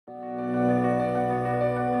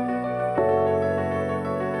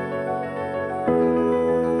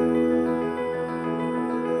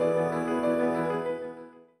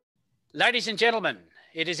Ladies and gentlemen,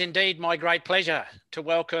 it is indeed my great pleasure to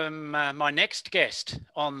welcome my next guest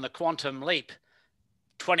on the Quantum Leap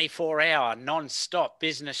 24-hour non-stop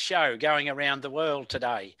business show going around the world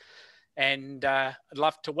today. And I'd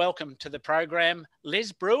love to welcome to the program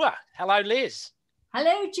Liz Brewer. Hello, Liz.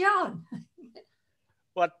 Hello, John.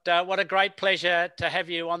 What a great pleasure to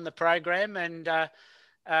have you on the program. And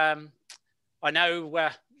I know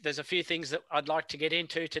there's a few things that I'd like to get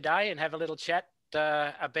into today and have a little chat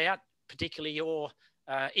about, particularly your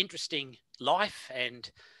interesting life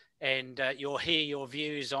and you'll hear your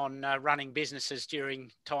views on running businesses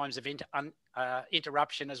during times of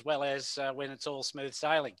interruption, as well as when it's all smooth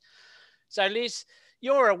sailing. So Liz,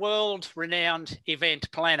 you're a world-renowned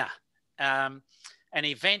event planner, and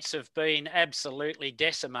events have been absolutely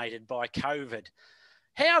decimated by COVID.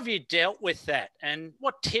 How have you dealt with that, and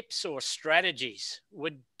what tips or strategies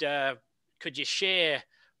could you share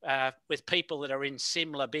with people that are in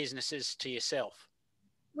similar businesses to yourself?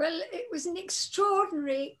 Well, it was an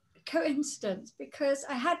extraordinary coincidence because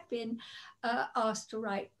I had been asked to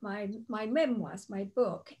write my memoirs, my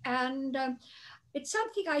book, and it's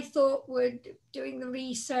something I thought would, doing the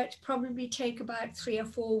research, probably take about 3 or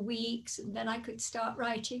 4 weeks, and then I could start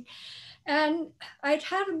writing. And I'd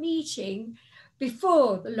had a meeting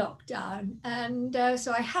before the lockdown, and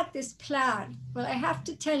so I had this plan. Well, I have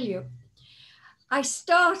to tell you, I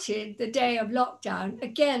started the day of lockdown,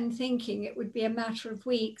 again, thinking it would be a matter of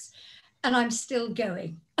weeks, and I'm still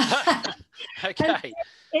going. Okay.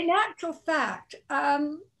 In actual fact,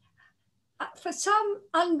 for some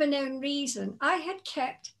unbeknown reason, I had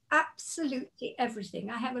kept absolutely everything.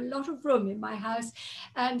 I have a lot of room in my house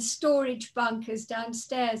and storage bunkers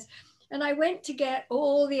downstairs. And I went to get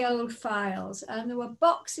all the old files, and there were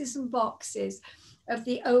boxes and boxes of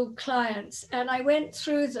the old clients, and I went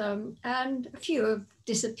through them, and a few have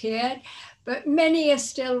disappeared, but many are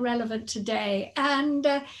still relevant today. And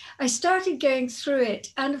I started going through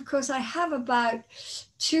it, and of course I have about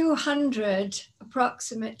 200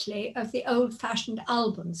 approximately of the old-fashioned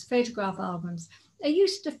albums, photograph albums. I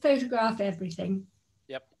used to photograph everything.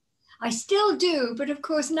 I still do, but of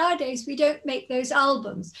course nowadays we don't make those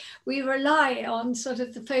albums. We rely on sort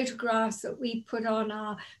of the photographs that we put on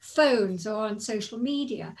our phones or on social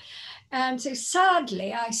media. And so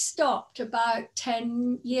sadly, I stopped about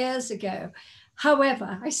 10 years ago.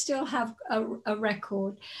 However, I still have a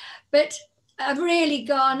record, but I've really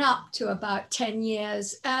gone up to about 10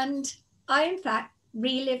 years, and I, in fact,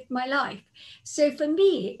 relived my life. So for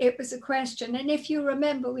me, it was a question. And if you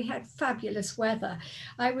remember, we had fabulous weather.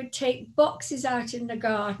 I would take boxes out in the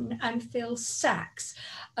garden and fill sacks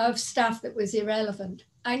of stuff that was irrelevant.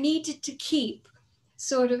 I needed to keep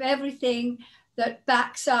sort of everything that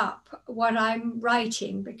backs up what I'm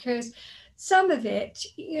writing, because some of it,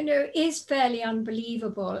 you know, is fairly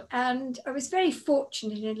unbelievable. And I was very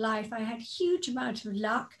fortunate in life. I had a huge amount of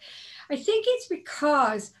luck. I think it's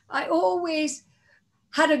because I always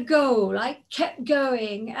had a goal. I kept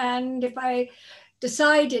going, and if I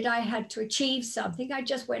decided I had to achieve something, I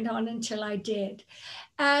just went on until I did.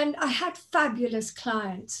 And I had fabulous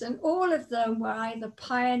clients, and all of them were either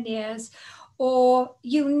pioneers or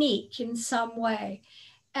unique in some way.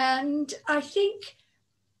 And I think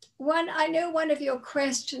I know one of your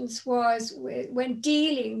questions was when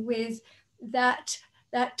dealing with that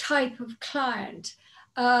type of client,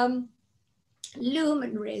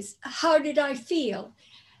 luminaries, how did I feel?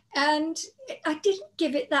 And I didn't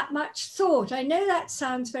give it that much thought. I know that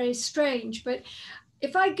sounds very strange, but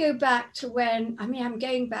if I go back to when, I mean, I'm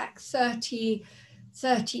going back 30,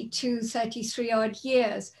 32, 33 odd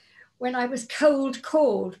years, when I was cold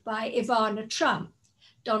called by Ivana Trump,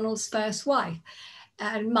 Donald's first wife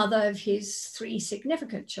and mother of his 3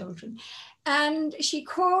 significant children. And she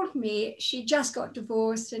called me, she just got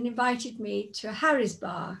divorced, and invited me to Harry's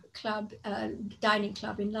Bar club, dining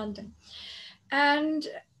club in London. And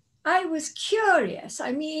I was curious.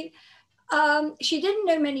 I mean, she didn't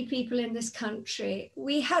know many people in this country.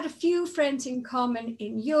 We had a few friends in common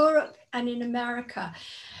in Europe and in America.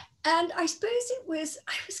 And I suppose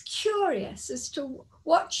I was curious as to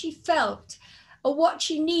what she felt or what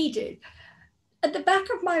she needed. At the back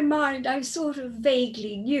of my mind, I sort of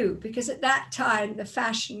vaguely knew, because at that time the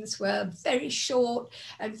fashions were very short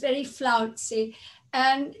and very flouncy,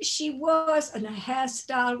 and she was, and her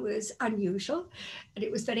hairstyle was unusual, and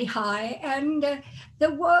it was very high, and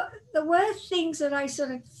there were things that I sort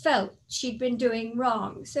of felt she'd been doing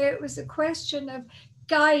wrong. So it was a question of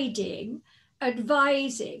guiding,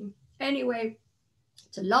 advising. Anyway,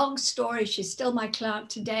 it's a long story. She's still my client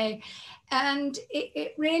today. And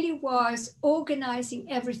it really was organizing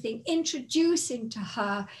everything, introducing to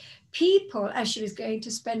her people, as she was going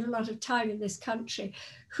to spend a lot of time in this country,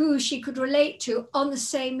 who she could relate to on the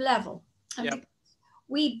same level. And Yep.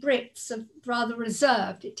 we Brits are rather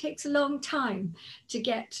reserved. It takes a long time to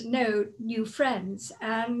get to know new friends,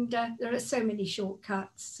 and there are so many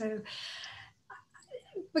shortcuts. So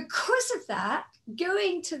because of that,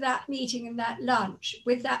 going to that meeting and that lunch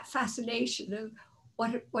with that fascination of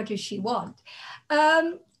what does she want,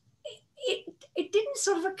 it didn't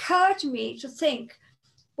sort of occur to me to think,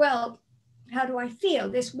 well, how do I feel?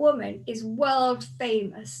 This woman is world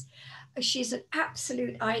famous. She's an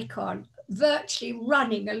absolute icon, virtually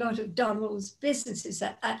running a lot of Donald's businesses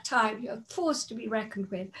at that time. You're forced to be reckoned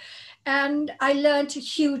with. And I learned a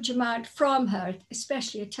huge amount from her,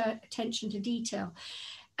 especially attention to detail.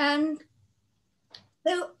 And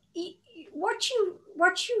so what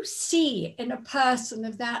you see in a person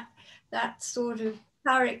of that sort of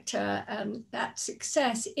character and that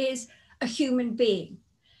success is a human being.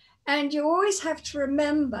 And you always have to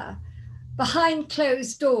remember, behind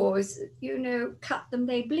closed doors, you know, cut them,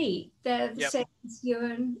 they bleed. They're the same as you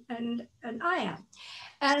and I am.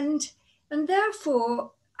 And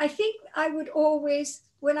therefore, I think I would always,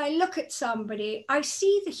 when I look at somebody, I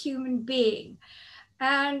see the human being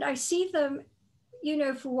and I see them, you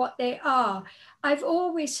know, for what they are. I've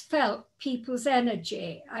always felt people's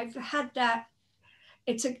energy. I've had that.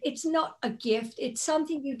 It's not a gift, it's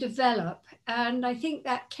something you develop. And I think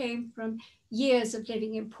that came from years of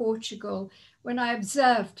living in Portugal when I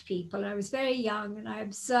observed people. I was very young and I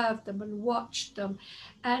observed them and watched them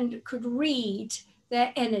and could read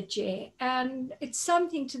their energy. And it's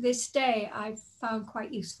something to this day I've found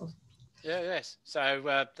quite useful. Yeah, yes.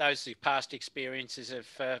 So those past experiences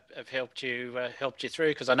have helped you through,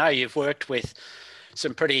 because I know you've worked with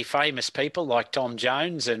some pretty famous people like Tom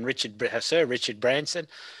Jones and Sir Richard Branson.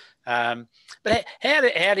 But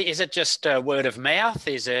is it just word of mouth?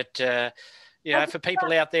 Is it for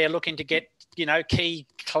people out there looking to get key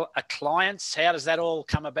clients? How does that all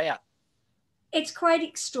come about? It's quite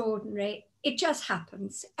extraordinary. It just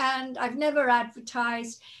happens. And I've never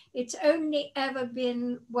advertised. It's only ever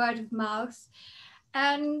been word of mouth.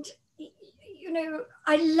 And,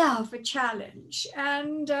 I love a challenge.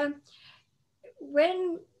 And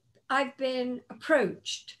when I've been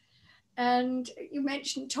approached, and you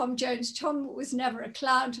mentioned Tom Jones, Tom was never a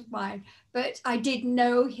client of mine, but I did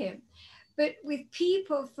know him. But with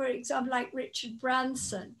people, for example, like Richard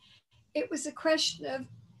Branson, it was a question of,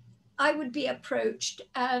 I would be approached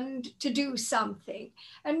and to do something.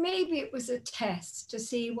 And maybe it was a test to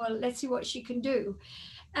see, well, let's see what she can do.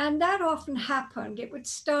 And that often happened. It would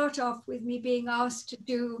start off with me being asked to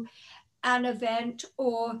do an event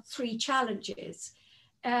or 3 challenges.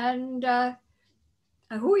 And I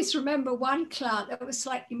always remember one client that was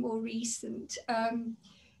slightly more recent,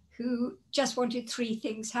 who just wanted 3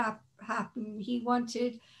 things happen. He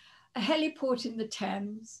wanted a heliport in the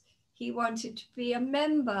Thames. He wanted to be a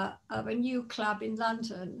member of a new club in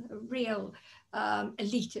London, a real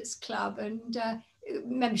elitist club, and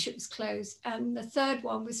membership was closed. And the third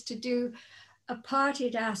one was to do a party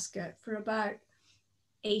at Ascot for about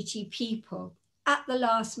 80 people at the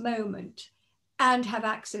last moment and have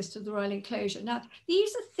access to the royal enclosure. Now,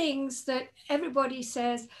 these are things that everybody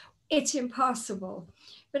says it's impossible.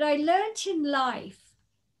 But I learned in life,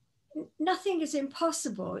 nothing is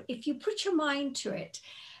impossible if you put your mind to it.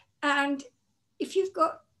 And if you've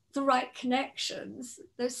got the right connections,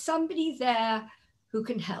 there's somebody there who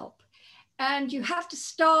can help. And you have to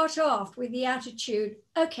start off with the attitude,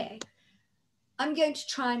 okay, I'm going to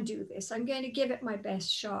try and do this. I'm going to give it my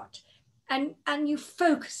best shot. And you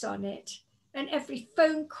focus on it. And every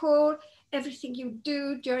phone call, everything you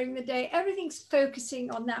do during the day, everything's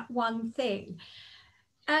focusing on that one thing.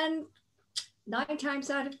 And 9 times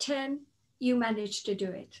out of 10, you manage to do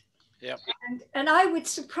it. Yep. And I would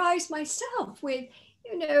surprise myself with,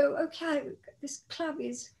 okay, this club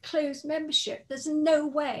is closed membership. There's no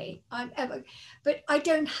way I'm ever, but I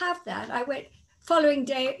don't have that. I went following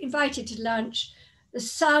day, invited to lunch. The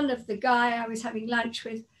son of the guy I was having lunch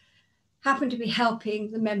with happened to be helping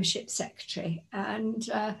the membership secretary. And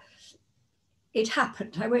it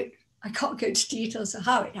happened. I can't go into details of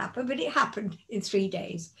how it happened, but it happened in 3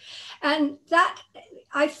 days. And that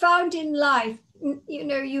I found in life,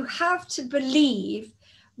 you have to believe,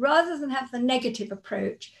 rather than have the negative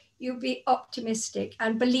approach, you'll be optimistic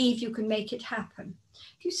and believe you can make it happen.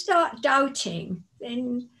 If you start doubting,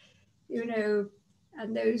 then,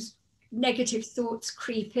 and those negative thoughts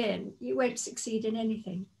creep in, you won't succeed in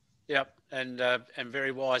anything. Yep, and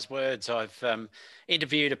very wise words. I've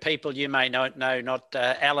interviewed people you may not know,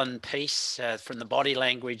 Alan Peace from the Body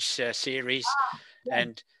Language series, yeah.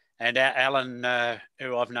 And Alan,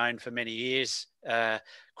 who I've known for many years,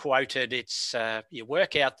 quoted, it's you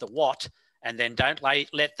work out the what, and then don't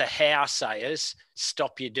let the how sayers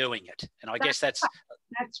stop you doing it. And I guess that's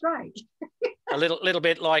right. a little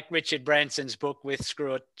bit like Richard Branson's book with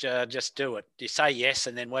Screw It, Just Do It. You say yes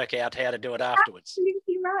and then work out how to do it afterwards.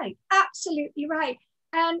 Absolutely right. Absolutely right.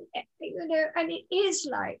 And, you know, and it is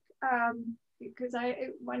like, because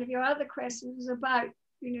one of your other questions was about,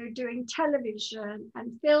 you know, doing television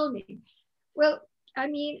and filming. Well, I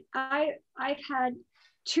mean, I've had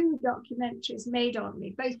 2 documentaries made on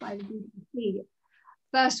me, both by the BBC.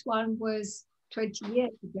 First one was 20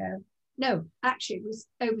 years ago. No, actually it was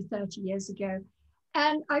over 30 years ago.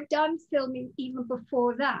 And I've done filming even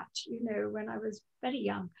before that, you know, when I was very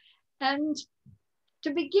young. And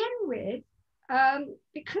to begin with,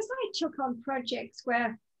 because I took on projects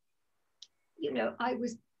where, you know, I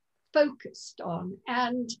was focused on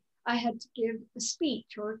and I had to give a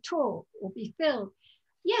speech or a talk or be filmed.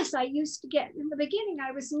 Yes, I used to get, in the beginning,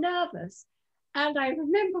 I was nervous. And I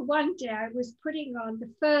remember one day I was putting on the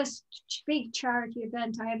first big charity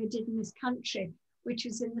event I ever did in this country, which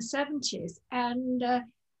was in the 70s, and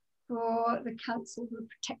for the Council for the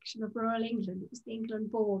Protection of Rural England. It was the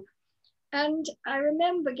England Board. And I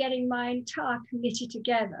remember getting my entire committee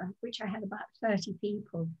together, which I had about 30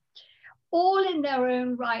 people, all in their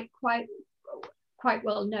own right, quite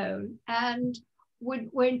well known, and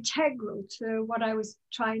were integral to what I was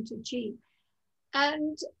trying to achieve.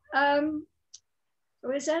 And I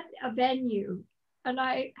was at a venue and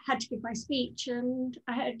I had to give my speech, and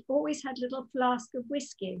I had always had a little flask of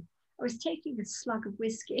whiskey. I was taking a slug of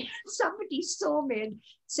whiskey. Somebody saw me and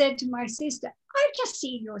said to my sister, "I've just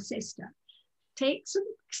seen your sister take some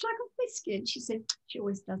slug of whiskey." And she said, she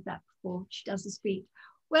always does that before she does a speech.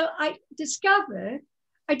 Well, I discovered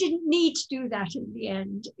I didn't need to do that in the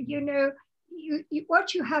end. You know,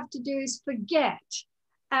 what you have to do is forget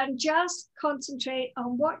and just concentrate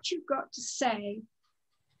on what you've got to say,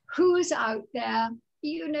 who's out there.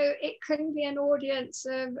 You know, it can be an audience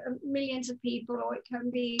of millions of people, or it can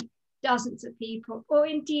be dozens of people, or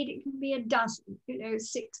indeed it can be a dozen, you know,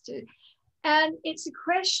 6 to. And it's a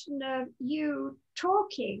question of you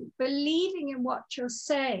talking, believing in what you're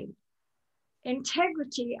saying.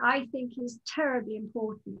 Integrity, I think, is terribly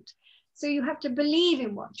important. So you have to believe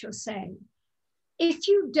in what you're saying. If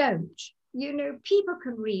you don't, you know, people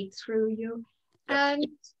can read through you.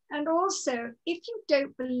 And also, if you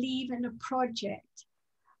don't believe in a project,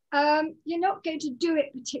 you're not going to do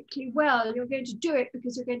it particularly well. You're going to do it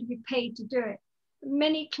because you're going to be paid to do it.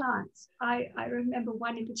 Many clients, I remember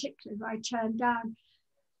one in particular who I turned down.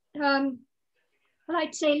 And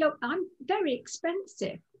I'd say, look, I'm very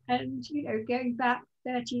expensive. And, you know, going back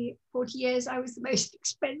 30, 40 years, I was the most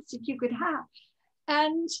expensive you could have.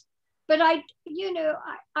 But I, you know,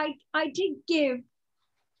 I did give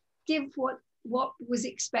what was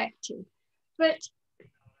expected. But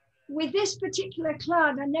with this particular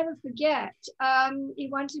client, I never forget, he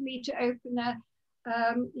wanted me to open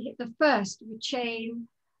the first of a chain,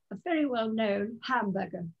 a very well-known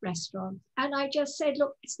hamburger restaurant. And I just said,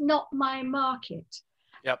 look, it's not my market.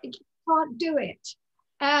 Yep. I can't do it.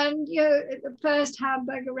 And, you know, the first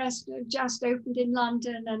hamburger restaurant just opened in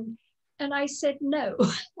London, and I said no.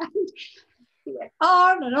 And he went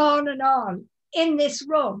on and on and on in this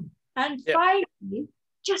room. And finally,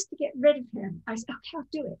 just to get rid of him, I said, okay, I'll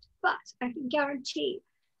do it. But I can guarantee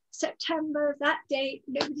September, that date,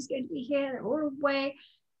 nobody's going to be here, they're all away.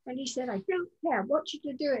 And he said, I don't care, I want you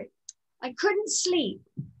to do it. I couldn't sleep.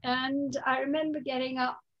 And I remember getting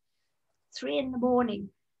up 3 a.m.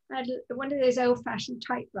 I had one of those old-fashioned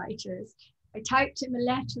typewriters. I typed him a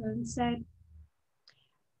letter and said,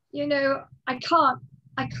 you know, I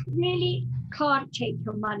really can't take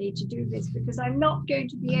your money to do this because I'm not going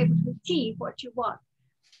to be able to achieve what you want.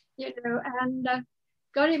 You know, and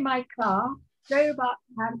got in my car, drove up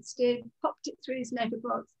to Hampstead, popped it through his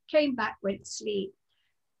letterbox, came back, went to sleep.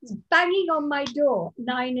 He was banging on my door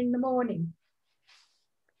 9 a.m.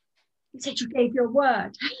 He said, you gave your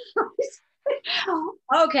word.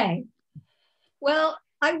 Okay. Well,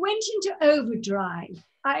 I went into overdrive.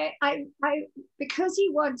 I because he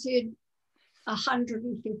wanted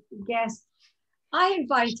 150 guests, I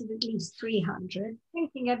invited at least 300,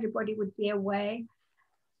 thinking everybody would be away.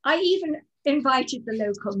 I even invited the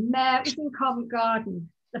local mayor. It was in Covent Garden,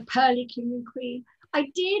 the Pearly King and Queen.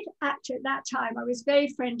 I did actually, at that time, I was very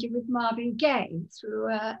friendly with Marvin Gaye through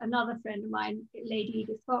another friend of mine, Lady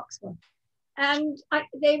Edith Foxwell. And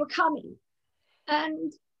they were coming.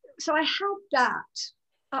 And so I had that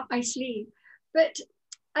up my sleeve. But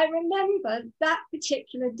I remember that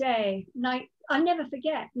particular day, I'll never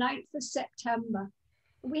forget, 9th of September.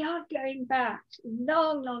 we are going back a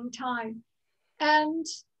long, long time. And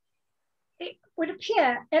it would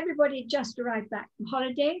appear everybody just arrived back from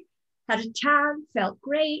holiday, had a tan, felt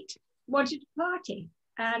great, wanted to party.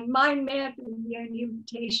 And mine may have been the only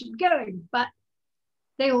invitation going, but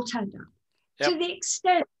they all turned up. Yep. To the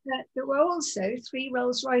extent that there were also 3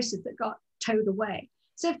 Rolls Royces that got towed away.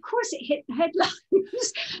 So of course it hit the headlines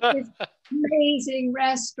with amazing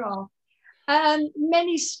restaurant. And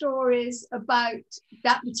many stories about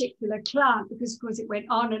that particular client, because of course it went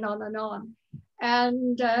on and on and on.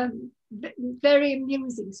 And very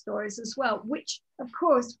amusing stories as well, which of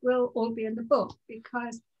course will all be in the book,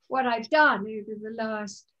 because what I've done over the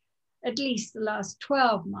last, at least the last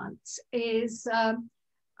 12 months is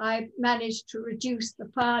I've managed to reduce the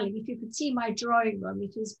filing. If you could see my drawing room,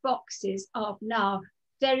 it is boxes of now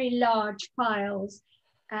very large files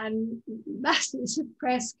and masses of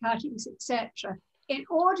press cuttings, etc., in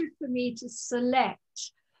order for me to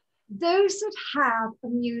select those that have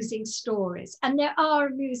amusing stories. And there are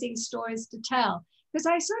amusing stories to tell, because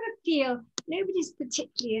I sort of feel nobody's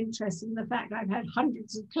particularly interested in the fact I've had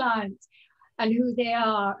hundreds of clients and who they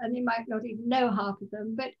are, and they might not even know half of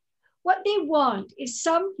them, but what they want is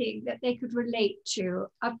something that they could relate to,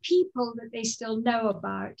 are people that they still know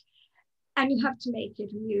about, and you have to make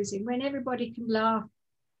it amusing. When everybody can laugh,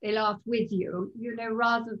 they laugh with you, you know,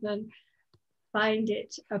 rather than find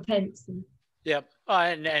it offensive. Yep.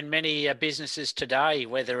 And many businesses today,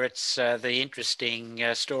 whether it's the interesting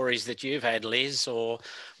stories that you've had, Liz, or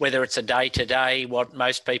whether it's a day-to-day, what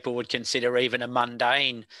most people would consider even a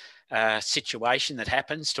mundane situation that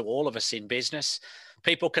happens to all of us in business,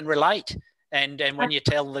 people can relate. And when you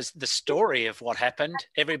tell the story of what happened,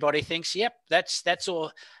 everybody thinks, yep, that's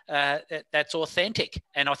authentic.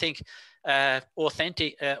 And I think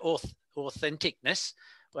authenticness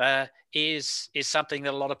is something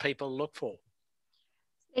that a lot of people look for.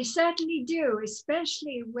 They certainly do,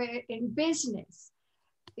 especially where in business.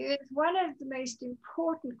 It's one of the most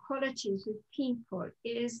important qualities with people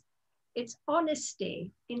is its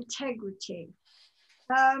honesty, integrity.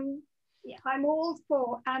 I'm all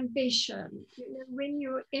for ambition. You know, when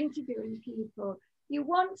you're interviewing people, you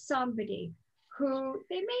want somebody who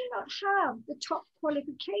they may not have the top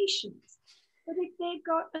qualifications, but if they've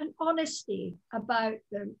got an honesty about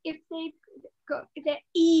them, if they're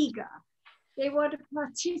eager, they want to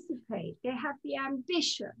participate, they have the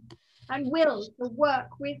ambition and will to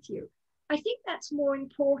work with you. I think that's more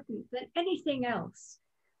important than anything else.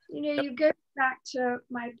 You know, you go back to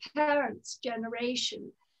my parents'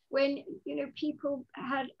 generation when, you know, people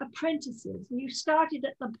had apprentices and you started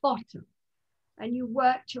at the bottom and you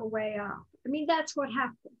worked your way up. I mean, that's what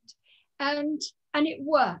happened. And it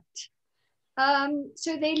worked.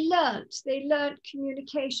 So they learned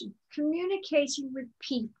communicating with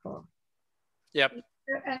people. Yep.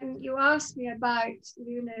 And you asked me about,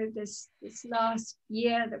 you know, this last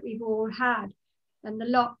year that we've all had and the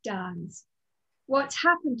lockdowns. What's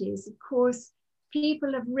happened is, of course,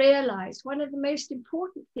 people have realized one of the most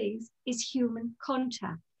important things is human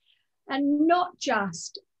contact, and not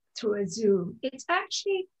just through a Zoom. It's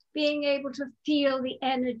actually being able to feel the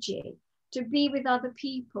energy, to be with other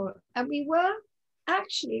people. And we were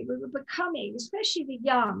becoming, especially the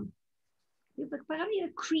young, we were becoming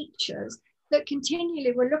the creatures that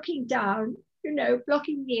continually were looking down, you know,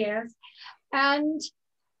 blocking the ears. And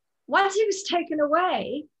once it was taken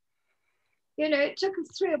away, you know, it took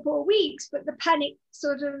us 3 or 4 weeks, but the panic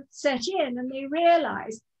sort of set in and they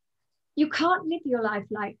realized you can't live your life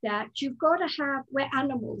like that. You've got to we're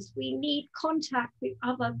animals. We need contact with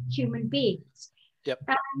other human beings. Yep.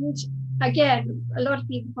 And again, a lot of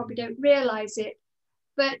people probably don't realize it,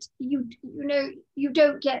 but you know, you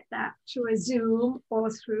don't get that through a Zoom or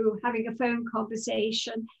through having a phone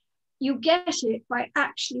conversation. You get it by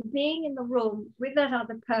actually being in the room with that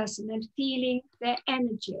other person and feeling their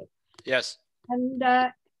energy. Yes. And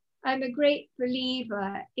I'm a great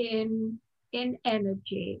believer in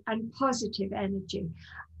energy and positive energy.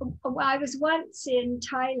 I was once in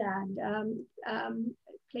Thailand, a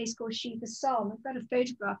place called Shiva Som. I've got a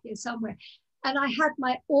photograph here somewhere. And I had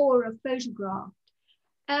my aura photographed.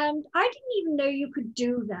 And I didn't even know you could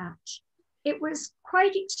do that. It was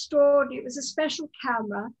quite extraordinary. It was a special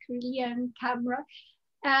camera, Korean camera.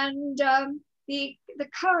 And the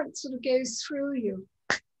current sort of goes through you.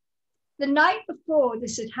 The night before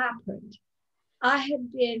this had happened, I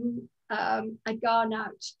had been, I'd gone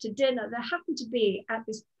out to dinner. There happened to be at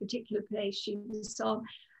this particular place, she was on,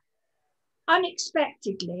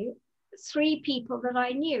 unexpectedly, 3 people that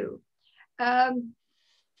I knew. And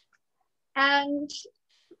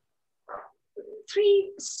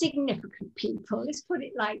 3 significant people, let's put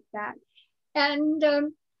it like that. And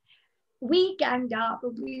we ganged up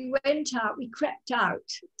and we went out, we crept out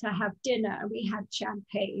to have dinner, and we had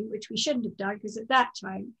champagne, which we shouldn't have done because at that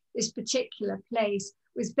time, this particular place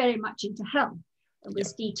was very much into health and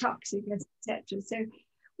was detoxing, etc. So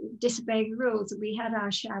disobeying the rules, and we had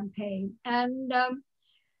our champagne. And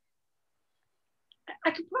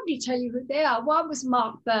I could probably tell you who they are. One was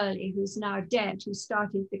Mark Burley, who's now dead, who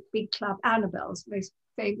started the big club, Annabelle's most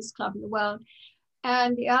famous club in the world.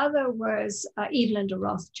 And the other was Evelyn de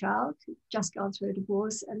Rothschild, who just gone through a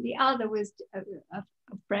divorce. And the other was a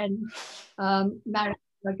friend, married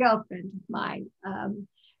to a girlfriend of mine,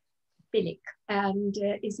 Billick, and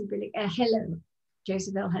Izzy Billick, hello,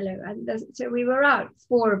 Joseph L. Hello. And so we were out,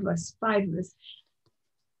 4 of us, 5 of us.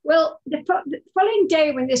 Well, the following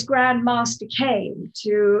day when this Grand Master came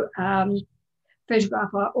to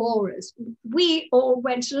photograph our auras, we all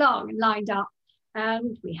went along and lined up,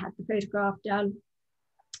 and we had the photograph done.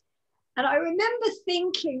 And I remember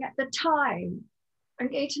thinking at the time, I'm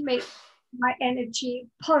going to make my energy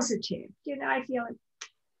positive. You know, I feel,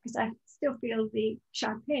 because I still feel the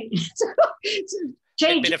champagne. so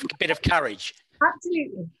changing, a bit of courage.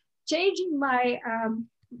 Absolutely. Changing my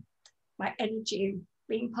my energy,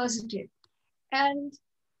 being positive. And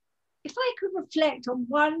if I could reflect on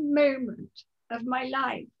one moment of my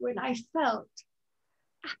life when I felt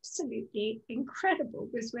absolutely incredible,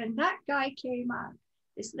 was when that guy came out.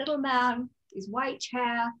 This little man, his white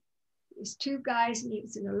hair, his 2 guys, and he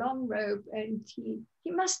was in a long robe, and he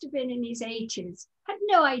must have been in his 80s, had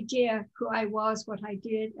no idea who I was, what I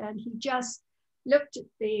did, and he just looked at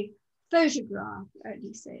the photograph and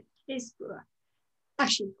he said, "Liz Brewer."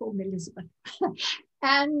 Actually, called me Elizabeth.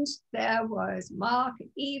 And there was Mark and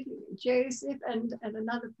Evelyn and Joseph and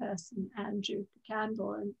another person, Andrew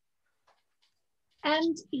Campbell.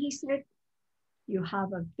 And he said, "You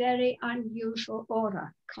have a very unusual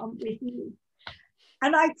aura. Come with me."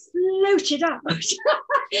 And I floated out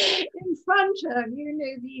in front of,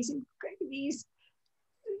 these,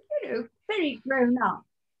 very grown up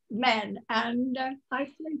men. And I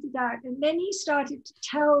floated out. And then he started to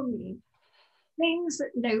tell me things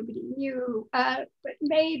that nobody knew. But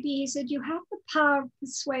maybe he said, "You have the power of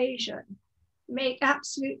persuasion. Make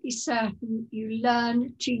absolutely certain you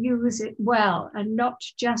learn to use it well and not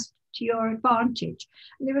just to your advantage."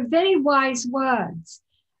 And they were very wise words.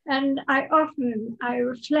 And I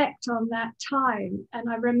reflect on that time and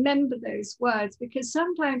I remember those words, because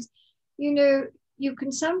sometimes, you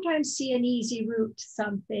can sometimes see an easy route to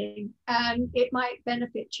something and it might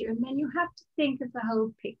benefit you. And then you have to think of the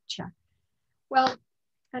whole picture. Well,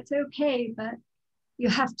 that's okay, but you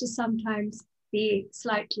have to sometimes be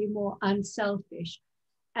slightly more unselfish.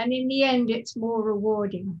 And in the end, it's more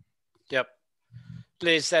rewarding. Yep.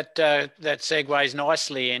 Liz, that segues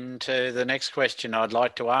nicely into the next question I'd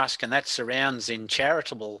like to ask, and that surrounds in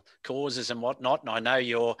charitable causes and whatnot. And I know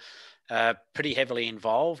you're pretty heavily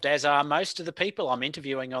involved, as are most of the people I'm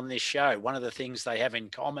interviewing on this show. One of the things they have in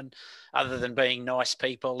common, other than being nice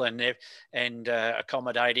people and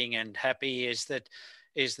accommodating and happy, is that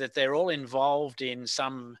they're all involved in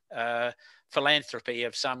some philanthropy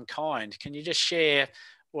of some kind. Can you just share,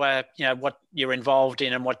 what you're involved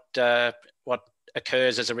in and what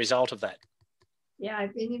occurs as a result of that? Yeah,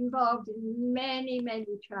 I've been involved in many, many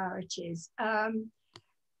charities.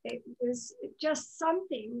 It was just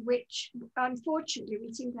something which, unfortunately,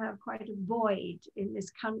 we seem to have quite a void in this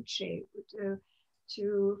country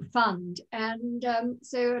to fund. And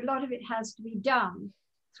so a lot of it has to be done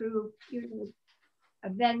through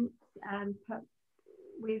events and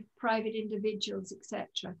with private individuals,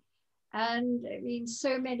 etc. And I mean,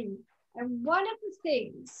 so many. And one of the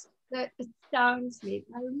things that astounds me,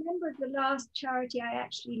 I remember the last charity I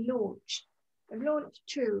actually launched. I've launched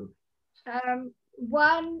 2.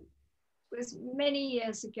 One was many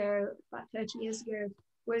years ago, about 30 years ago,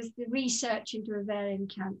 was the research into ovarian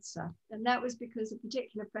cancer. And that was because a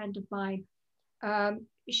particular friend of mine,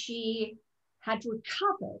 she had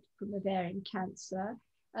recovered from ovarian cancer.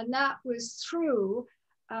 And that was through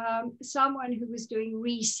someone who was doing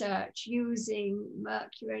research using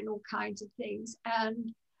mercury and all kinds of things.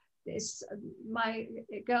 And this, my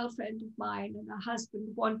girlfriend of mine and her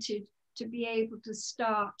husband wanted to be able to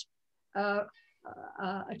start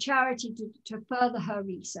a charity to further her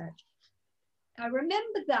research. I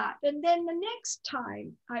remember that. And then the next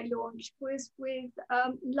time I launched was with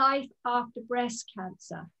Life After Breast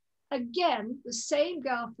Cancer. Again, the same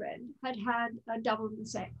girlfriend had had a double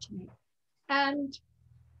mastectomy. And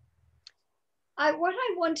what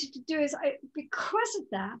I wanted to do is, because of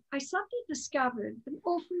that, I suddenly discovered an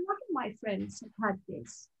awful lot of my friends have had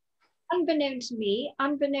this. unbeknown to me,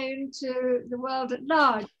 unbeknown to the world at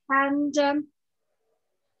large, and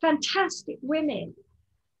fantastic women.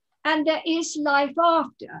 And there is life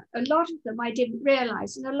after. A lot of them I didn't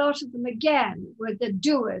realize, and a lot of them again were the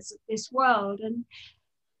doers of this world.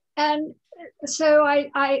 And so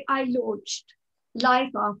I launched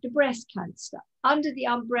Life After Breast Cancer under the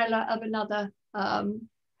umbrella of another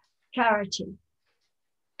charity.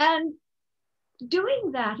 And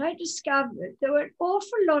doing that, I discovered there were an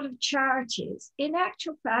awful lot of charities, in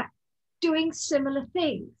actual fact, doing similar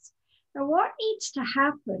things. Now, what needs to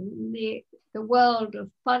happen in the world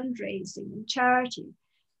of fundraising and charity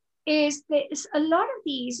is that a lot of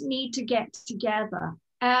these need to get together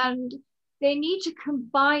and they need to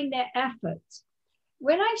combine their efforts.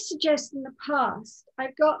 When I've suggested in the past,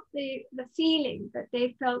 I've got the feeling that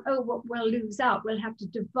they felt, oh, well, we'll lose out, we'll have to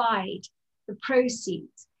divide the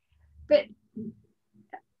proceeds. But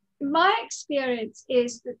my experience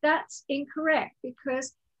is that that's incorrect,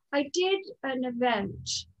 because I did an event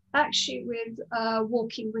actually with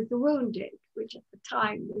Walking with the Wounded, which at the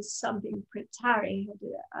time was something Prince Harry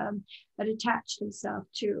had attached himself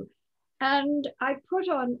to. And I put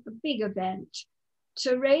on a big event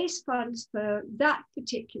to raise funds for that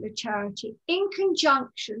particular charity in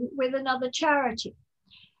conjunction with another charity.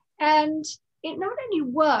 And it not only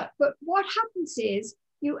worked, but what happens is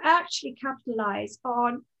you actually capitalize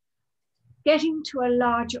on getting to a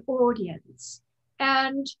larger audience.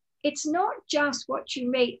 And it's not just what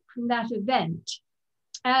you make from that event.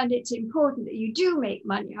 And it's important that you do make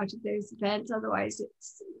money out of those events. Otherwise,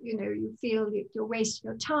 it's, you feel that you're wasting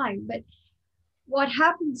your time. But what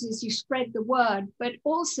happens is you spread the word, but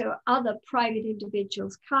also other private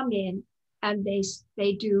individuals come in and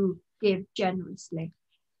they do give generously.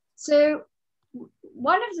 So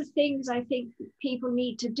one of the things I think people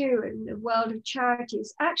need to do in the world of charity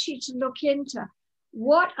is actually to look into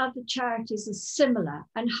what other charities are similar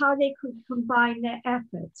and how they could combine their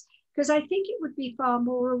efforts, because I think it would be far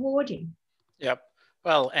more rewarding. Yep.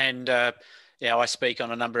 Well, and I speak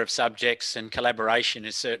on a number of subjects, and collaboration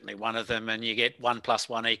is certainly one of them. And you get 1 +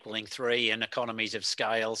 1 = 3, and economies of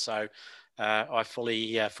scale. So I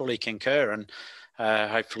fully concur, and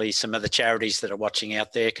hopefully some of the charities that are watching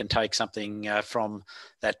out there can take something from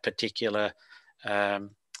that particular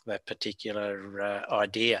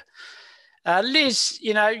idea. Liz,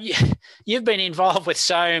 you've been involved with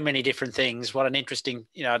so many different things. What an interesting,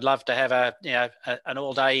 I'd love to have an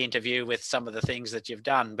all-day interview with some of the things that you've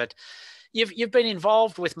done. But you've been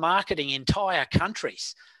involved with marketing entire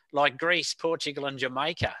countries like Greece, Portugal, and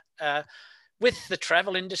Jamaica. With the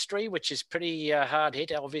travel industry, which is pretty hard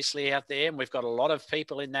hit, obviously, out there, and we've got a lot of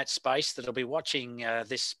people in that space that'll be watching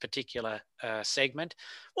this particular segment.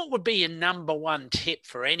 What would be your number one tip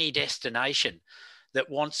for any destination that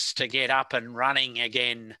wants to get up and running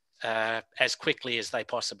again as quickly as they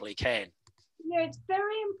possibly can? It's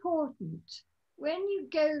very important when you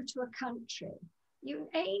go to a country, you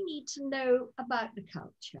need to know about the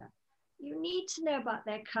culture. You need to know about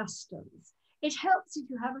their customs. It helps if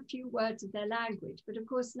you have a few words of their language, but of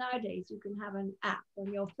course nowadays you can have an app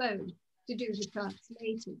on your phone to do the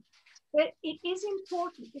translating. But it is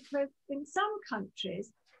important because in some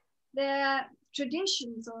countries, their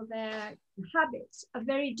traditions or their habits are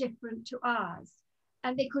very different to ours,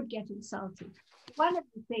 and they could get insulting. One of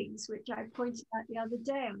the things which I pointed out the other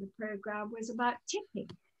day on the program was about tipping.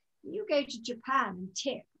 You go to Japan and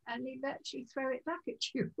tip, and they virtually throw it back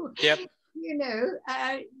at you. Yep. You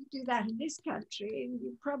do that in this country, and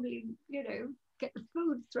you probably, get the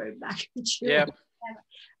food thrown back at you. Yep.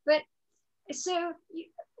 But so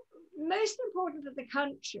most important for the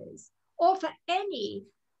countries, or for any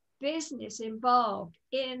business involved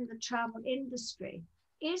in the travel industry,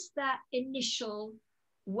 is that initial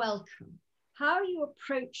welcome. How you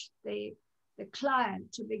approach the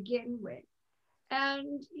client to begin with.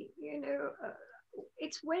 And,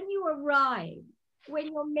 it's when you arrive,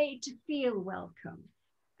 when you're made to feel welcome,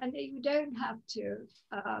 and that you don't have to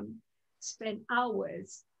spend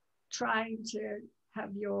hours trying to have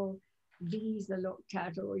your visa looked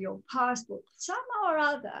at or your passport. Somehow or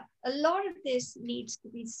other, a lot of this needs to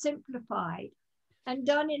be simplified and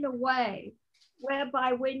done in a way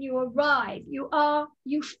whereby when you arrive,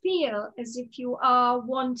 you feel as if you are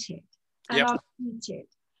wanted and are treated.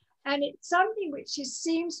 And it's something which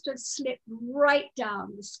seems to have slipped right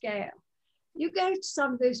down the scale. You go to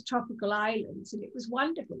some of those tropical islands and it was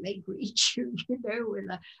wonderful. They greet you, with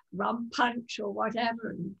a rum punch or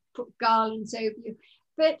whatever and put garlands over you.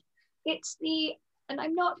 But it's and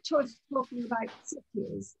I'm not talking about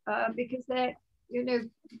cities because they're, the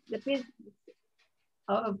business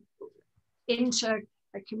of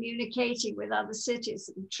communicating with other cities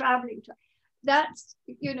and traveling to, that's,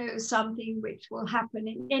 you know, something which will happen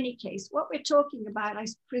in any case. What we're talking about, I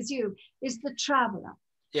presume, is the traveller.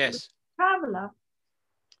 Yes. The traveller,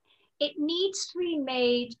 it needs to be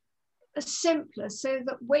made simpler so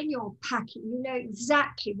that when you're packing, you know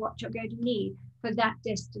exactly what you're going to need for that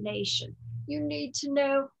destination. You need to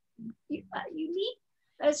know, you need,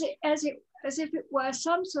 as if it were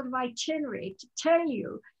some sort of itinerary to tell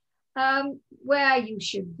you where you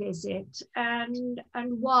should visit and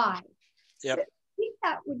why. Yep. So I think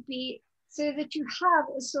that would be so that you have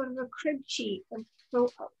a sort of a crib sheet to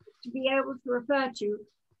be able to refer to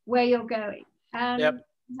where you're going. And yep.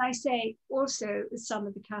 as I say, also with some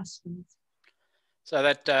of the customs. So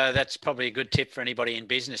that's probably a good tip for anybody in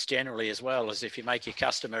business generally as well, as if you make your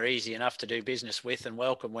customer easy enough to do business with and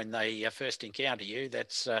welcome when they first encounter you,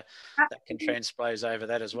 that's that can transpose over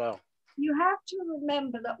that as well. You have to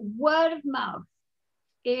remember that word of mouth,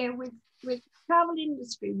 with travel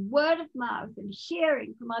industry, word of mouth and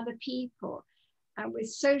hearing from other people, and with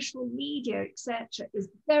social media, etc., is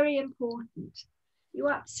very important. You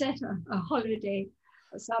upset a holiday,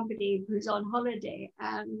 or somebody who's on holiday,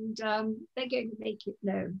 and they're going to make it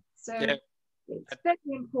known. So it's very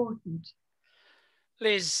important.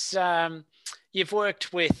 Liz, you've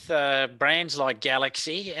worked with brands like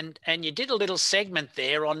Galaxy, and you did a little segment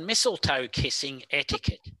there on mistletoe kissing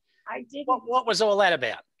etiquette. I did. What was all that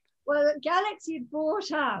about? Well, Galaxy had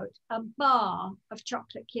brought out a bar of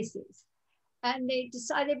chocolate kisses, and they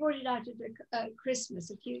brought it out at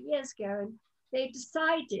Christmas a few years ago, and they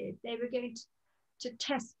decided they were going to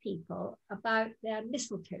test people about their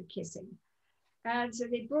mistletoe kissing. And so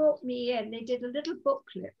they brought me in, they did a little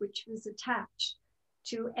booklet which was attached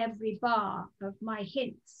to every bar of my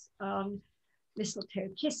hints on mistletoe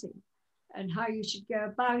kissing and how you should go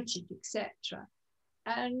about it, etc.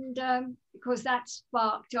 And because that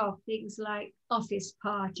sparked off things like office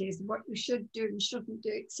parties, what you should do and shouldn't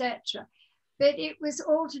do, etc. But it was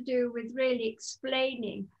all to do with really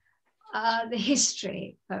explaining the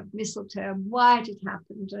history of mistletoe and why it had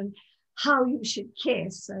happened and how you should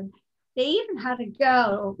kiss. And they even had a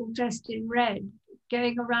girl all dressed in red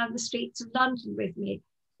going around the streets of London with me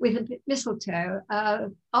with a mistletoe,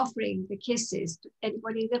 offering the kisses to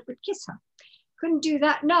anybody that would kiss her. Couldn't do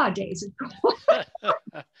that nowadays, of course.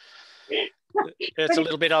 It's a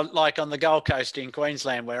little bit like on the Gold Coast in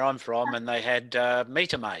Queensland, where I'm from, and they had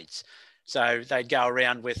meter maids. So they'd go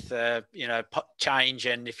around with, change,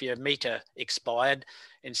 and if your meter expired,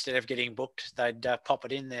 instead of getting booked, they'd pop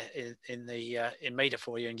it in there in meter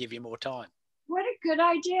for you and give you more time. What a good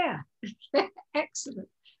idea! Excellent.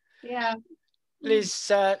 Yeah.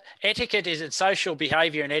 Liz, etiquette is it social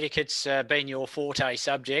behaviour and etiquette's been your forte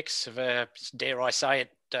subjects of, dare I say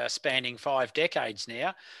it, spanning 5 decades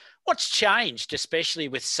now. What's changed, especially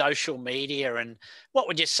with social media, and what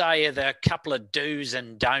would you say are the couple of do's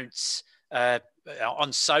and don'ts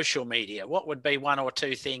on social media? What would be 1 or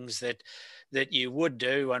 2 things that you would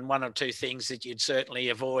do, and 1 or 2 things that you'd certainly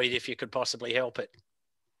avoid if you could possibly help it?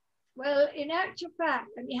 Well, in actual fact,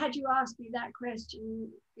 I mean, had you asked me that question,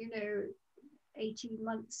 18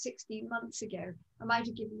 months, 16 months ago, I might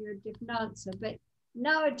have given you a different answer. But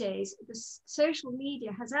nowadays, the social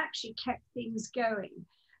media has actually kept things going.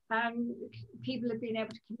 People have been able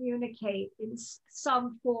to communicate in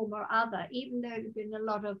some form or other, even though there have been a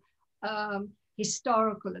lot of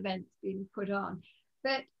historical events being put on.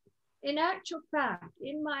 But in actual fact,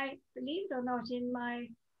 believe it or not, in my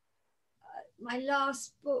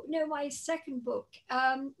last book, my second book,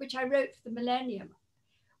 which I wrote for the millennium,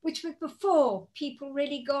 which was before people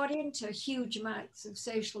really got into huge amounts of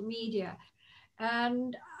social media.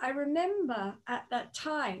 And I remember at that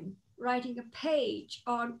time writing a page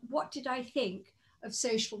on what did I think of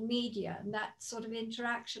social media and that sort of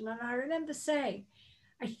interaction. And I remember saying,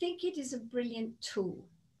 I think it is a brilliant tool,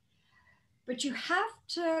 but you have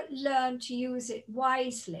to learn to use it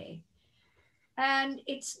wisely. And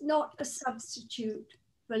it's not a substitute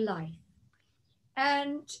for life.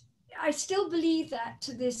 And I still believe that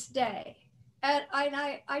to this day. And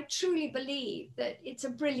I truly believe that it's a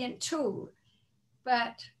brilliant tool.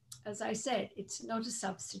 But as I said, it's not a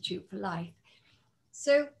substitute for life.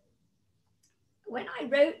 So when I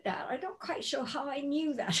wrote that, I'm not quite sure how I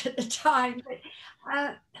knew that at the time,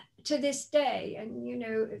 but to this day, and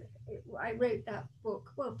I wrote that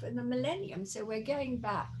book, well, for the millennium, so we're going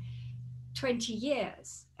back 20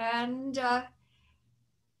 years. And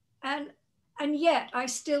yet I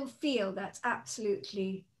still feel that's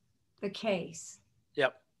absolutely the case.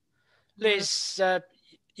 Yep. Liz,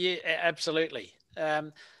 yeah, absolutely.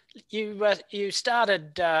 You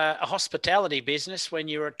started a hospitality business when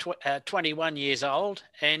you were 21 years old,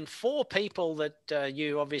 and 4 people that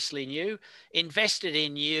you obviously knew invested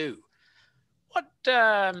in you.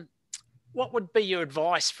 What would be your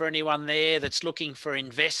advice for anyone there that's looking for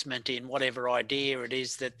investment in whatever idea it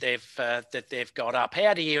is that they've got up?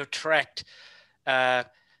 How do you attract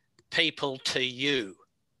people to you?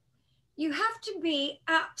 You have to be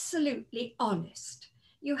absolutely honest.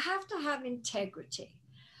 You have to have integrity.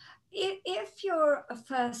 If you're a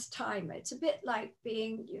first timer, it's a bit like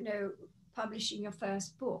being, publishing your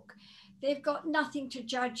first book. They've got nothing to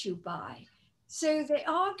judge you by. So they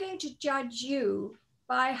are going to judge you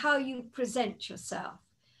by how you present yourself.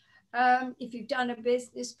 If you've done a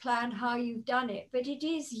business plan, how you've done it, but it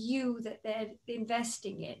is you that they're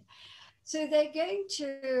investing in. So they're going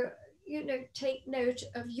to, take note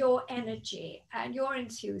of your energy and your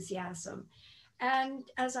enthusiasm. And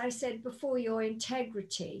as I said before, your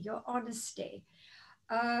integrity, your honesty.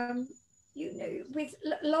 With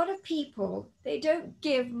a lot of people, they don't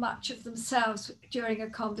give much of themselves during a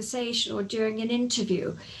conversation or during an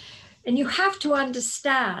interview. And you have to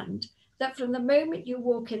understand that from the moment you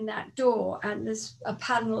walk in that door and there's a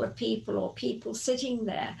panel of people or people sitting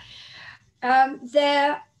there,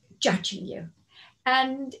 they're judging you.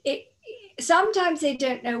 And sometimes they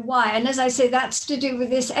don't know why. And as I say, that's to do with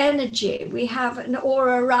this energy. We have an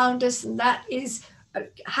aura around us, and that is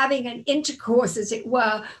having an intercourse, as it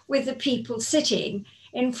were, with the people sitting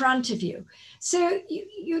in front of you. So,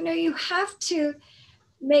 you have to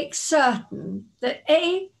make certain that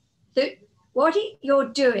that what you're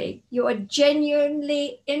doing, you are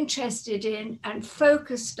genuinely interested in and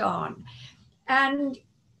focused on, and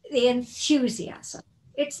the enthusiasm.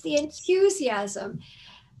 It's the enthusiasm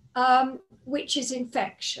which is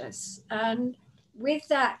infectious. And with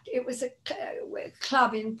that, it was a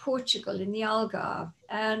club in Portugal in the Algarve.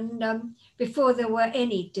 And before there were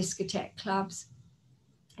any discotheque clubs,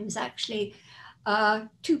 it was actually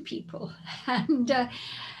 2 people. And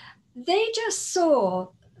they just saw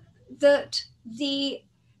that they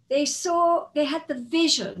had the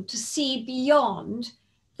vision to see beyond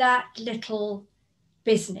that little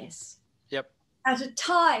business. Yep. At a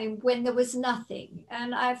time when there was nothing.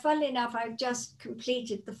 And funnily enough, I've just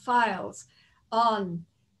completed the files on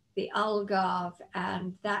the Algarve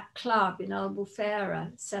and that club in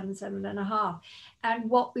Albufeira, 7.5, and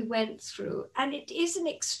what we went through. And it is an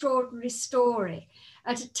extraordinary story.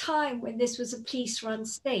 At a time when this was a police-run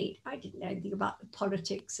state, I didn't know anything about the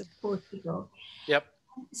politics of Portugal. Yep.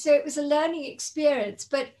 So it was a learning experience,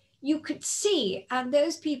 but you could see, and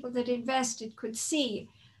those people that invested could see,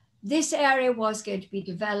 this area was going to be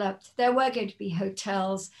developed. There were going to be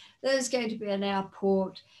hotels. There was going to be an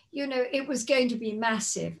airport. It was going to be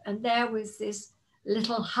massive. And there was this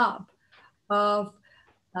little hub of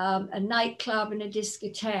a nightclub and a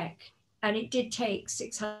discotheque. And it did take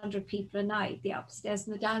 600 people a night, the upstairs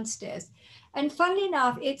and the downstairs. And funnily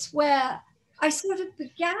enough, it's where I sort of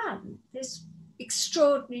began this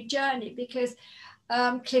extraordinary journey, because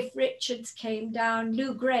Cliff Richards came down,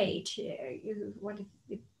 Lou Grade, one of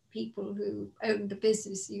the people who owned the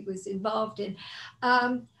business he was involved in,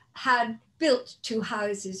 had built 2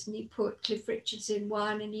 houses, and he put Cliff Richards in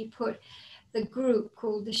one, and he put the group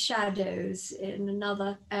called the Shadows in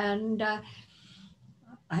another. And I,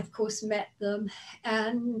 of course, met them.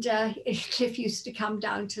 And Cliff used to come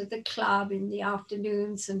down to the club in the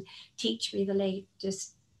afternoons and teach me the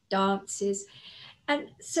latest dances. And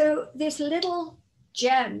so this little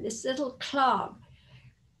gem, this little club,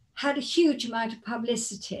 had a huge amount of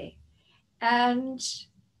publicity. And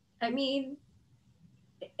I mean,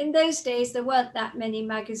 in those days, there weren't that many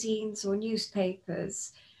magazines or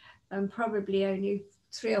newspapers, and probably only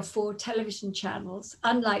 3 or 4 television channels,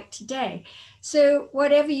 unlike today. So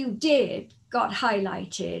whatever you did got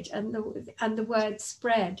highlighted, and the word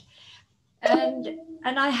spread. And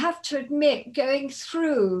I have to admit, going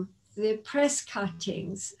through the press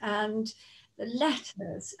cuttings and the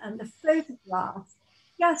letters and the photographs,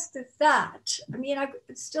 just of that, I mean, I've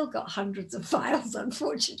still got hundreds of files,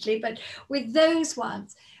 unfortunately, but with those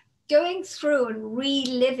ones, going through and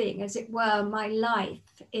reliving, as it were, my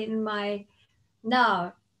life in my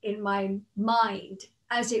mind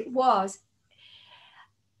as it was,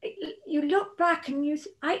 you look back and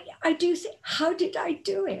I do think, how did I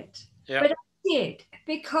do it? Yeah. But I did,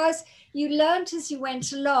 because you learned as you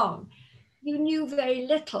went along. You knew very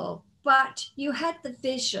little, but you had the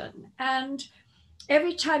vision, and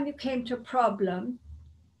every time you came to a problem,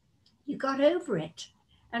 you got over it,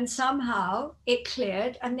 and somehow it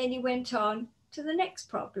cleared, and then you went on to the next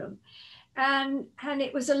problem. And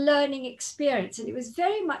it was a learning experience. And it was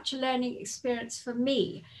very much a learning experience for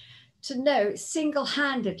me to know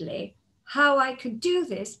single-handedly how I could do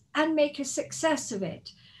this and make a success of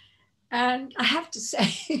it. And I have to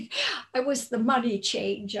say, I was the money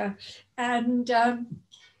changer. And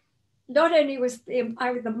not only was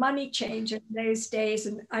I was the money changer in those days,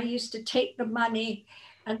 and I used to take the money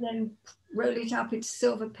and then roll it up into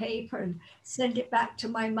silver paper and send it back to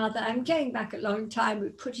my mother. I'm going back a long time. We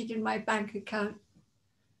put it in my bank account.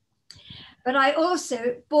 But I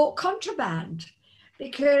also bought contraband,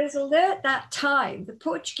 because although at that time the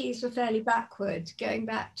Portuguese were fairly backward, going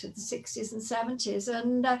back to the 60s and 70s,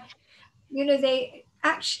 and you know, they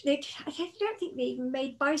actually, I don't think they even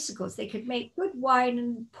made bicycles. They could make good wine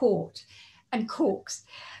and port and corks,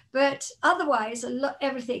 but otherwise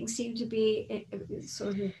everything seemed to be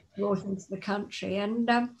sort of brought into the country. And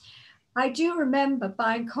I do remember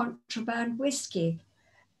buying contraband whiskey,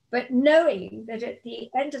 but knowing that at the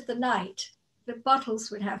end of the night, the bottles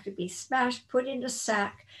would have to be smashed, put in a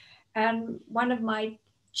sack, and one of my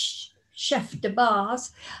chef de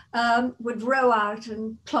bars would row out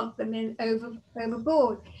and plonk them in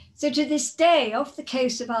overboard. So to this day, off the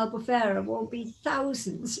coast of Albufeira will be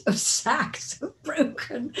thousands of sacks of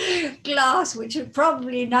broken glass, which are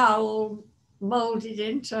probably now all molded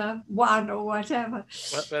into one or whatever.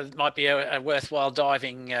 Well, it might be a worthwhile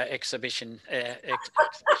diving exhibition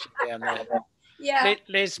down there. Yeah.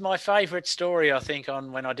 Liz, my favourite story, I think,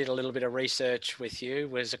 on when I did a little bit of research with you,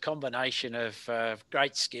 was a combination of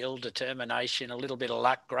great skill, determination, a little bit of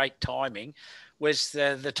luck, great timing, was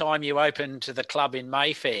the time you opened the club in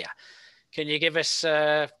Mayfair. Can you give us,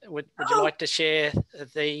 would you like to share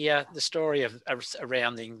the story of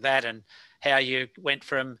surrounding that, and how you went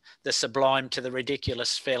from the sublime to the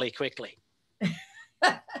ridiculous fairly quickly?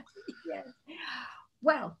 Yes.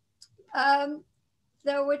 Well,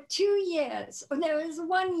 there were 2 years, or there was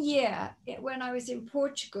 1 year when I was in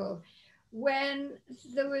Portugal, when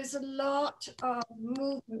there was a lot of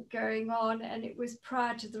movement going on, and it was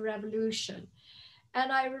prior to the revolution.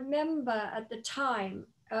 And I remember at the time,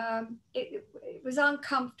 it was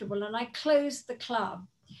uncomfortable, and I closed the club.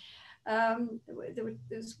 There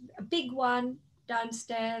was a big one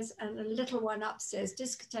downstairs and a little one upstairs,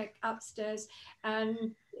 discotheque upstairs,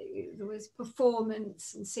 and there was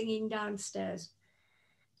performance and singing downstairs.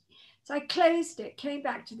 So I closed it, came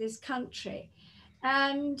back to this country,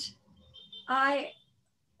 and I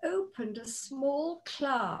opened a small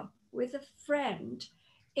club with a friend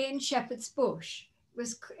in Shepherd's Bush.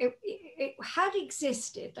 It had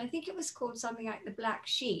existed. I think it was called something like the Black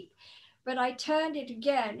Sheep, but I turned it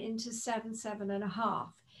again into 7.5.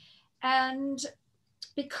 And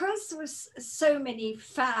because there was so many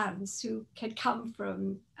fans who had come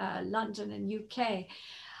from London and UK,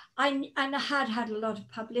 and I had a lot of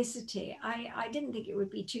publicity, I didn't think it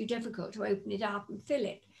would be too difficult to open it up and fill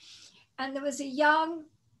it. And there was a young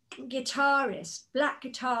guitarist, black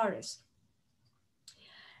guitarist,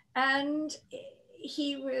 and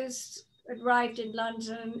he arrived in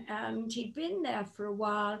London, and he'd been there for a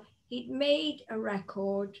while. He'd made a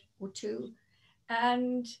record or two.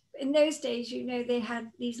 And in those days, you know, they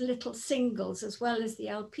had these little singles as well as the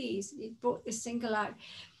LPs. He brought this single out,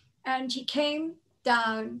 and he came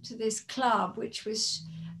down to this club, which was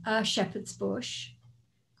Shepherd's Bush.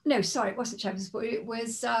 No, sorry, it wasn't Shepherd's Bush. It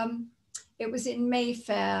was in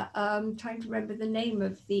Mayfair. Trying to remember the name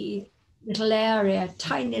of the little area,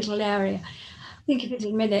 tiny little area. Think of it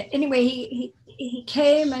in a minute. Anyway, he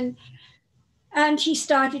came and he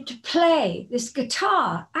started to play this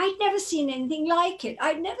guitar. I'd never seen anything like it.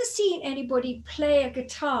 I'd never seen anybody play a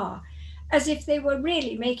guitar as if they were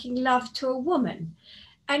really making love to a woman.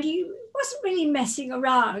 And he wasn't really messing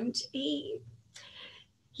around. He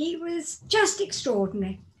was just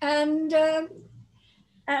extraordinary. And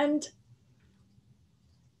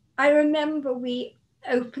I remember we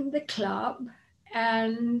opened the club,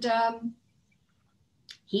 and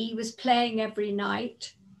he was playing every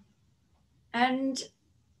night. And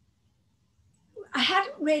I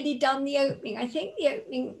hadn't really done the opening. I think the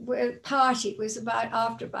opening party was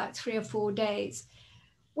after about 3 or 4 days.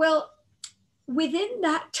 Well, within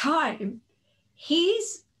that time,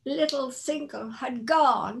 his little single had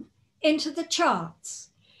gone into the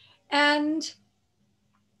charts, and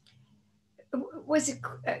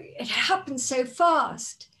it happened so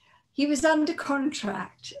fast. He was under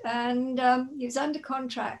contract, and he was under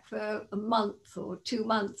contract for a month or 2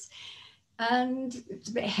 months. And it's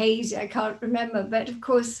a bit hazy, I can't remember. But of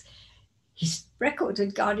course, his record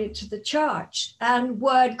had gone into the chart, and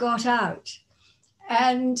word got out.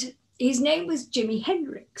 And his name was Jimi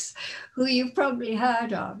Hendrix, who you've probably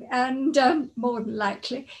heard of, and more than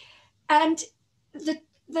likely. And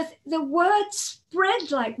the word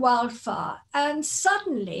spread like wildfire, and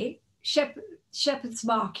suddenly Shepherd's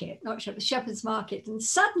Market, not Shepherd's Market, and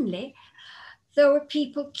suddenly there were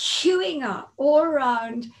people queuing up all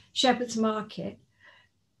around Shepherd's Market,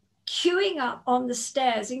 queuing up on the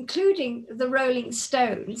stairs, including the Rolling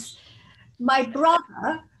Stones. My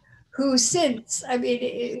brother, who since, I mean,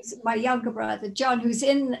 it's my younger brother, John, who's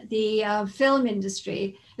in the film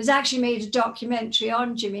industry, has actually made a documentary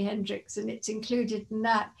on Jimi Hendrix, and it's included in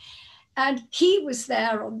that. And he was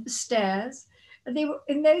there on the stairs. And they were,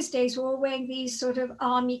 in those days, we were wearing these sort of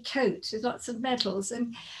army coats with lots of medals.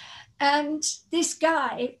 And this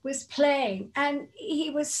guy was playing, and he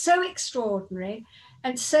was so extraordinary,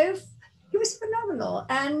 and he was phenomenal.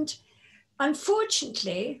 And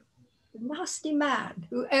unfortunately, the nasty man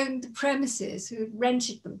who owned the premises, who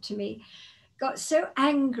rented them to me, got so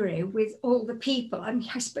angry with all the people, I mean,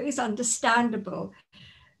 I suppose understandable,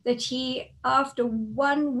 that he, after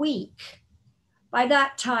 1 week, by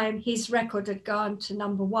that time his record had gone to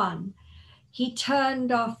 #1, he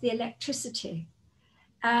turned off the electricity.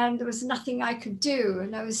 And there was nothing I could do.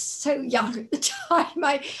 And I was so young at the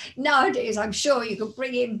time. Nowadays, I'm sure you could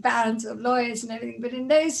bring in bands of lawyers and everything. But in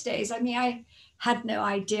those days, I mean, I had no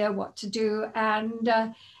idea what to do. And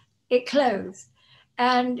it closed.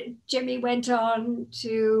 And Jimmy went on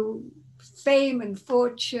to fame and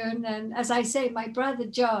fortune. And as I say, my brother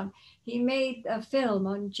John, he made a film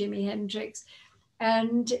on Jimi Hendrix.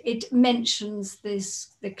 And it mentions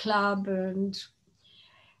the club, and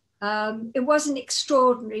it was an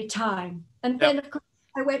extraordinary time. And then, of course,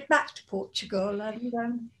 I went back to Portugal.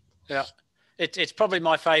 And it's probably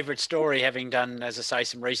my favourite story, having done, as I say,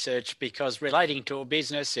 some research, because relating to a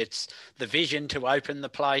business, it's the vision to open the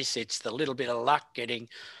place, it's the little bit of luck, getting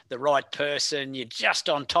the right person, you're just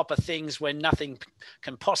on top of things when nothing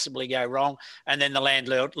can possibly go wrong, and then the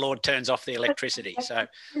landlord turns off the electricity. So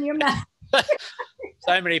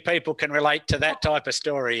so many people can relate to that type of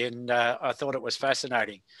story, and I thought it was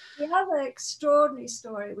fascinating. The other extraordinary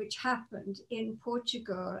story which happened in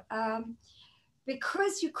Portugal,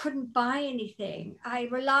 because you couldn't buy anything, I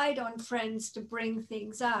relied on friends to bring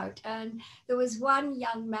things out. And there was one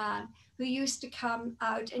young man who used to come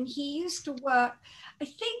out, and he used to work, I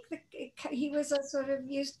think he was a sort of,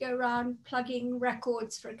 used to go around plugging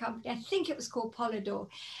records for a company. I think it was called Polydor.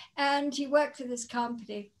 And he worked for this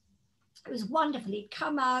company. It was wonderful. He'd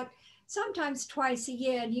come out sometimes twice a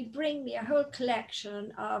year, and he'd bring me a whole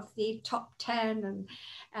collection of the top 10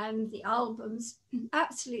 and the albums.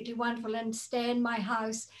 Absolutely wonderful. And stay in my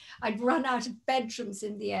house. I'd run out of bedrooms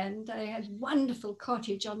in the end. I had a wonderful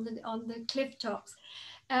cottage on the cliff tops.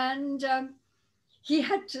 And he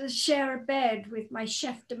had to share a bed with my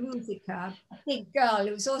chef de musica, a big girl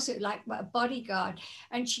who was also like a bodyguard,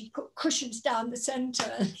 and she put cushions down the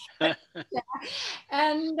center.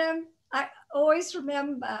 And I always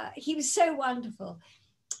remember, he was so wonderful.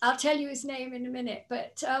 I'll tell you his name in a minute.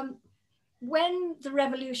 But when the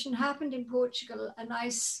revolution happened in Portugal, and I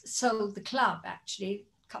sold the club actually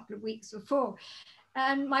a couple of weeks before,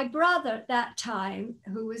 and my brother at that time,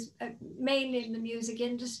 who was mainly in the music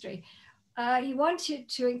industry, he wanted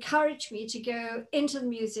to encourage me to go into the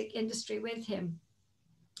music industry with him.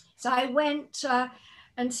 So I went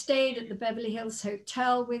and stayed at the Beverly Hills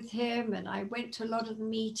Hotel with him. And I went to a lot of the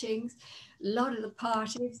meetings, a lot of the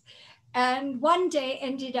parties. And one day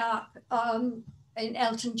ended up in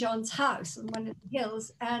Elton John's house on one of the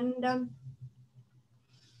hills. And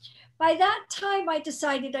by that time, I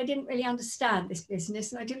decided I didn't really understand this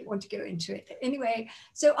business, and I didn't want to go into it. Anyway,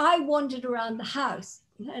 so I wandered around the house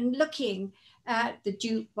and looking at the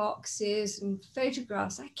jukeboxes and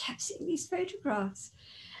photographs. I kept seeing these photographs.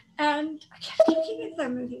 And I kept looking at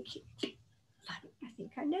them and thinking, I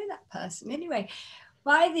think I know that person. Anyway,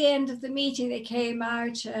 by the end of the meeting, they came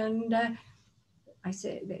out, and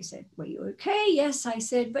they said, were you okay? Yes, I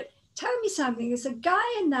said, but tell me something. There's a guy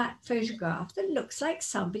in that photograph that looks like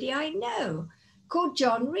somebody I know, called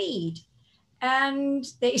John Reed. And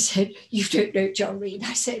they said, you don't know John Reed.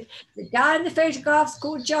 I said, the guy in the photograph's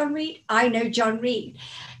called John Reed. I know John Reed.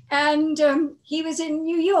 And he was in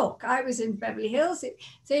New York. I was in Beverly Hills.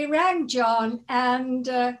 So he rang John, and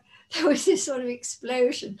there was this sort of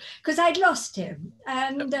explosion because I'd lost him,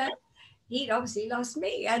 and he'd obviously lost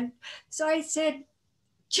me. And so I said,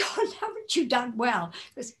 John, haven't you done well?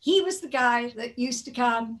 Because he was the guy that used to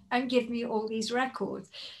come and give me all these records,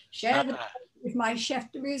 share them with my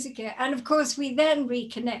chef de musica. And of course, we then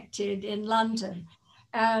reconnected in London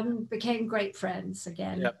and became great friends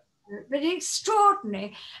again. Yep. But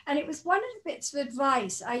extraordinary. And it was one of the bits of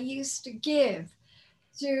advice I used to give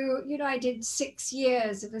to, I did 6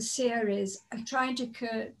 years of a series of trying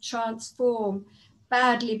to transform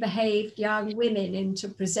badly behaved young women into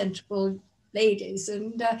presentable ladies,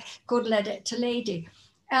 and called Ladette to Lady.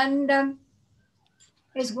 And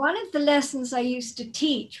is one of the lessons I used to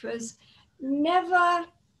teach was never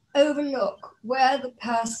overlook where the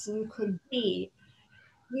person could be,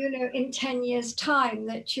 in 10 years' time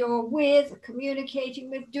that you're with, communicating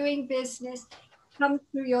with, doing business, come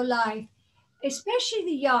through your life, especially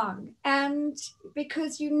the young. And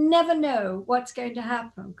because you never know what's going to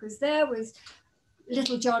happen, because there was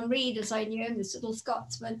little John Reed, as I knew him, this little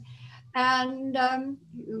Scotsman, and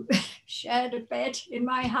who shared a bed in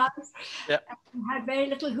my house. Yeah. And had very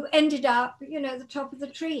little, who ended up, the top of the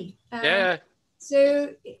tree. Yeah. So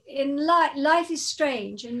in life is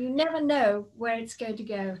strange, and you never know where it's going to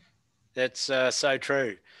go. That's so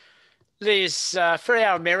true. Liz, for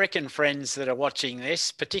our American friends that are watching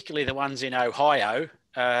this, particularly the ones in Ohio,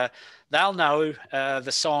 they'll know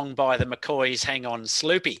the song by the McCoys, Hang On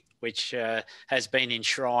Sloopy, which has been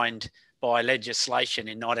enshrined by legislation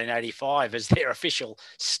in 1985 as their official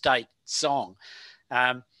state song.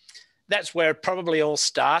 That's where it probably all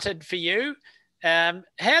started for you. How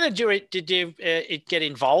did you get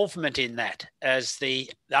involvement in that as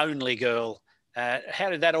the only girl? How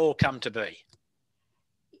did that all come to be?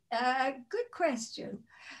 Good question.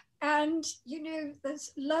 And,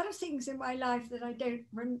 there's a lot of things in my life that I don't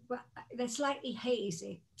remember. They're slightly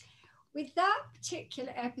hazy. With that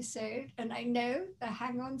particular episode, and I know the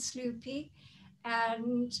Hang On Sloopy,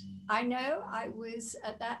 and I know I was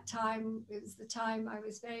at that time, it was the time I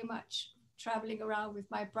was very much traveling around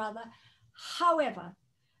with my brother. However,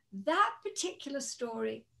 that particular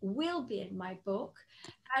story will be in my book.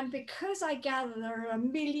 And because I gather there are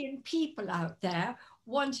 1 million people out there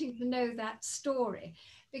wanting to know that story,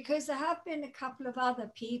 because there have been a couple of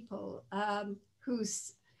other people who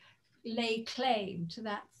lay claim to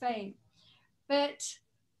that fame. But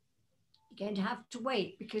you're going to have to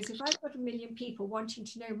wait, because if I've got 1 million people wanting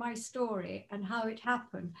to know my story and how it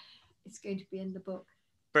happened, it's going to be in the book.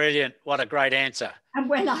 Brilliant. What a great answer. And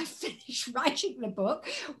when I finish writing the book,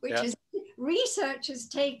 which is research has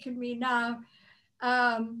taken me now,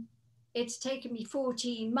 it's taken me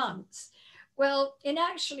 14 months. Well, in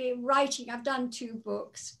actually writing, I've done 2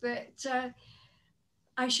 books, but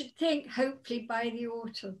I should think hopefully by the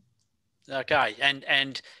autumn. Okay.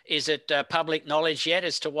 And is it public knowledge yet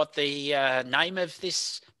as to what the name of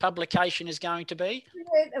this publication is going to be?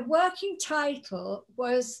 The working title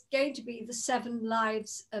was going to be The 7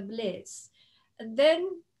 Lives of Liz. And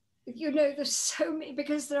then, there's so many,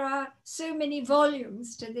 because there are so many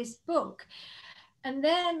volumes to this book. And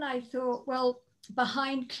then I thought, well,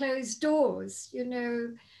 Behind Closed Doors,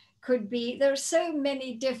 could be, there are so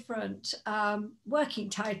many different working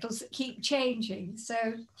titles that keep changing. So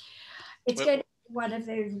it's going to be one of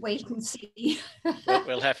those wait and see.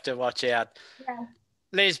 We'll have to watch out. Yeah.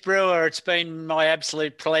 Liz Brewer, it's been my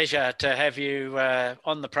absolute pleasure to have you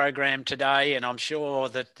on the program today, and I'm sure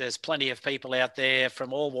that there's plenty of people out there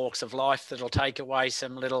from all walks of life that'll take away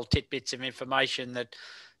some little tidbits of information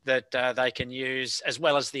that they can use, as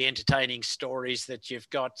well as the entertaining stories that you've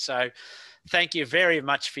got. So thank you very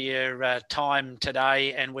much for your time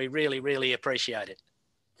today, and we really, really appreciate it.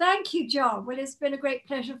 Thank you, John. Well, it's been a great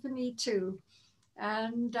pleasure for me too.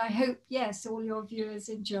 And I hope, yes, all your viewers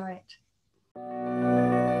enjoy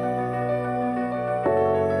it.